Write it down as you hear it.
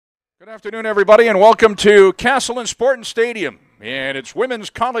Good afternoon, everybody, and welcome to Castleton Sporting Stadium. And it's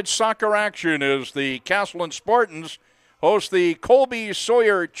women's college soccer action as the Castleton Spartans host the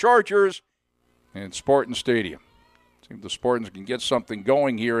Colby-Sawyer Chargers in Spartan Stadium. See if the Spartans can get something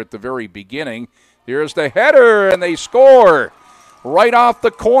going here at the very beginning. Here's the header, and they score right off the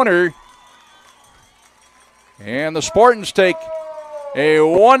corner. And the Spartans take a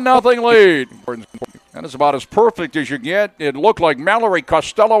 1-0 lead. That is about as perfect as you get. It looked like Mallory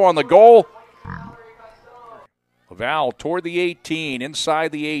Costello on the goal. Laval toward the 18,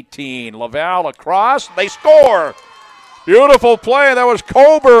 inside the 18. Laval across, they score. Beautiful play. That was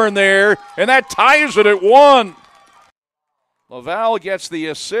Coburn there, and that ties it at 1. Laval gets the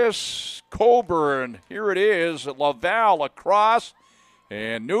assist. Coburn, here it is. Laval across,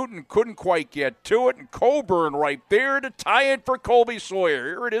 and Newton couldn't quite get to it, and Coburn right there to tie it for Colby-Sawyer.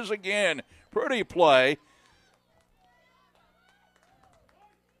 Here it is again. Pretty play.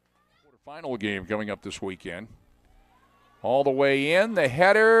 Final game coming up this weekend. All the way in, the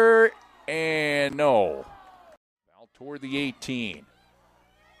header, and no. Out toward the 18.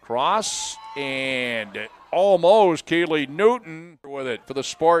 Cross, and almost Kaylee Newton with it for the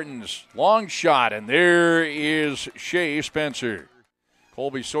Spartans. Long shot, and there is Shea Spencer.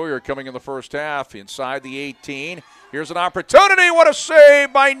 Colby-Sawyer coming in the first half inside the 18. Here's an opportunity. What a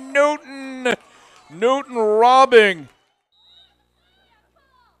save by Newton. Newton robbing.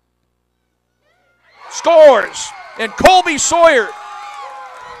 Scores. And Colby-Sawyer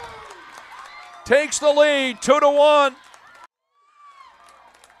takes the lead 2-1.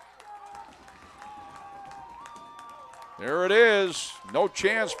 There it is. No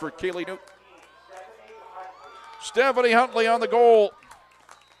chance for Kaylee Newton. Stephanie Huntley on the goal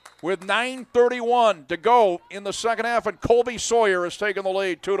with 9:31 to go in the second half, and Colby-Sawyer has taken the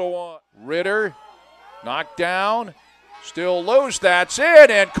lead 2-1. Ritter knocked down, still loose. That's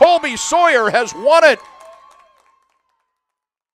it, and Colby-Sawyer has won it.